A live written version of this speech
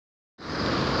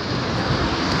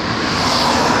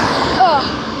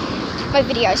my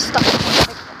videos stuck.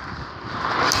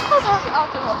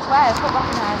 I'll do what swears, what I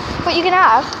can have. What you gonna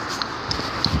have?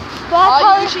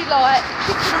 I usually like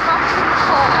chicken and mushroom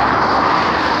pie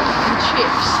and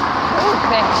chips.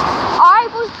 Best. I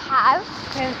will have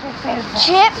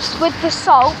chips with the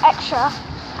salt extra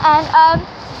and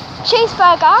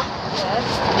cheeseburger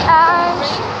and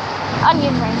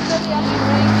onion rings.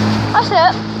 That's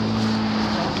it.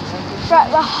 Right,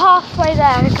 we're halfway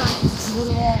there, guys.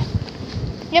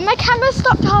 Yeah, my camera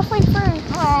stopped halfway through.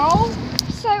 Oh.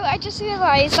 So I just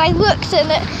realised I looked and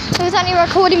there was only a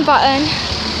recording button.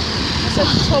 So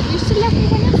Tom used to love me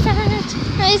when I said.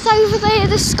 It's over there,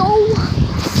 the school.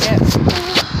 Yep.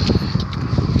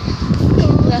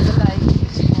 There's a lady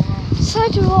tomorrow. So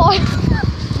do I.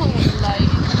 I want a lady.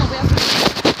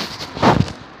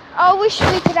 I wish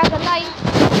we could have a lane.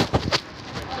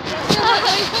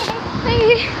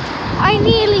 I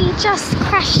nearly just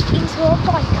crashed into a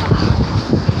biker.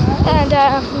 And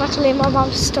luckily my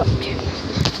mum stopped him.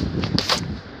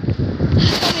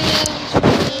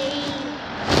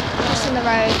 Just in the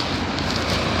road.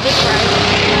 Big road.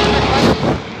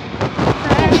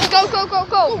 Go, go, go,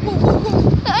 go! Go, go, go, go!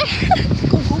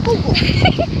 Go, go, go, go!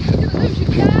 You're gonna lose your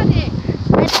card.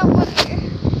 I don't want to.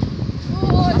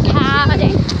 Oh, I Card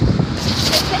it.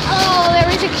 Oh, there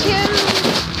is a queue.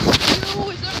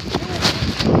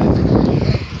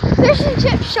 Fish and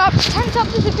chip shop turns up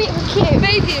as a bit of a queue.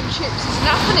 Medium chips is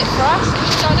enough, isn't it, for us?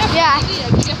 You don't have Yeah.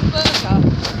 to get a burger.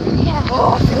 Yeah.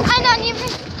 Oh, I feel And onion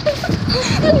rings.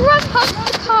 And run past the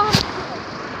car.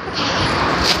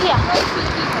 Okay. Yeah.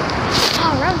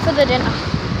 Oh, run for the dinner.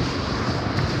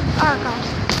 Oh, God.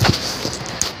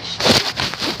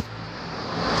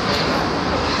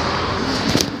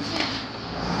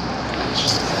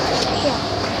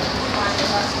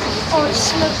 Oh, it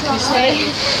smells lovely.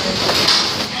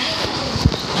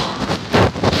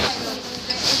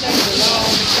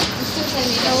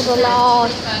 Oh, the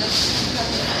Lord.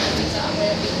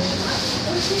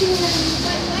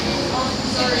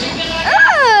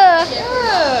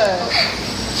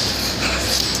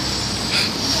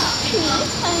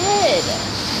 Ahead.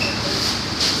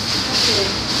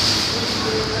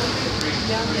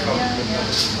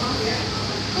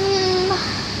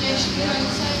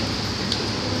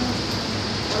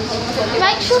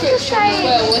 Make sure to say.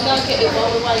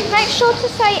 Make sure to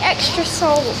say extra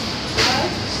salt.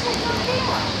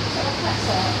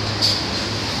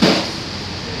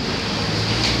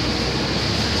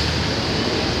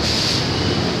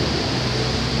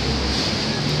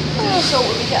 Salt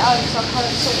when we get home, so I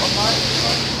can't salt on mine.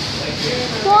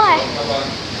 Why?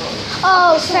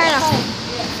 Oh, fair enough.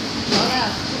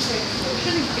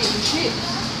 Shouldn't be eating chips.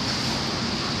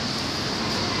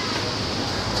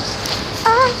 I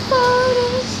thought it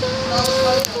was so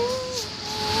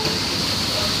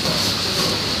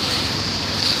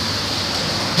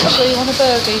So you want a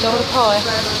burger, you don't want a pie?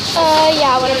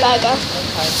 yeah, I want a burger.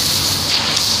 Okay.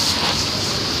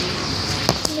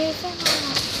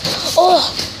 Oh,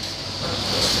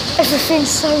 everything's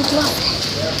so lovely.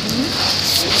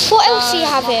 What else are you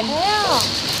having? Yeah.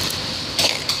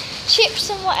 Chips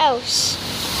and what else?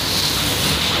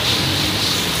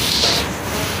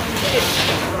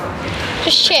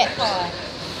 Just chips. I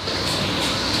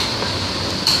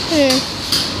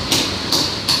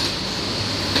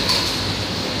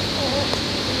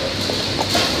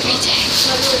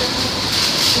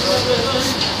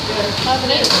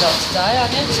haven't eaten a lot today, I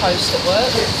had toast at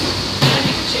work.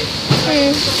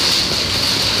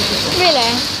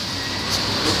 Really?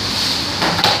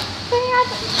 We had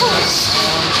toast.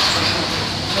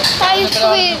 That is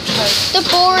probably the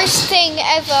boringest thing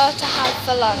ever to have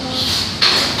for lunch.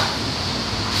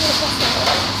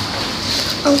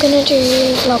 I'm gonna do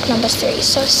vlog number 3,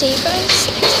 so see you guys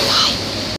later. Bye.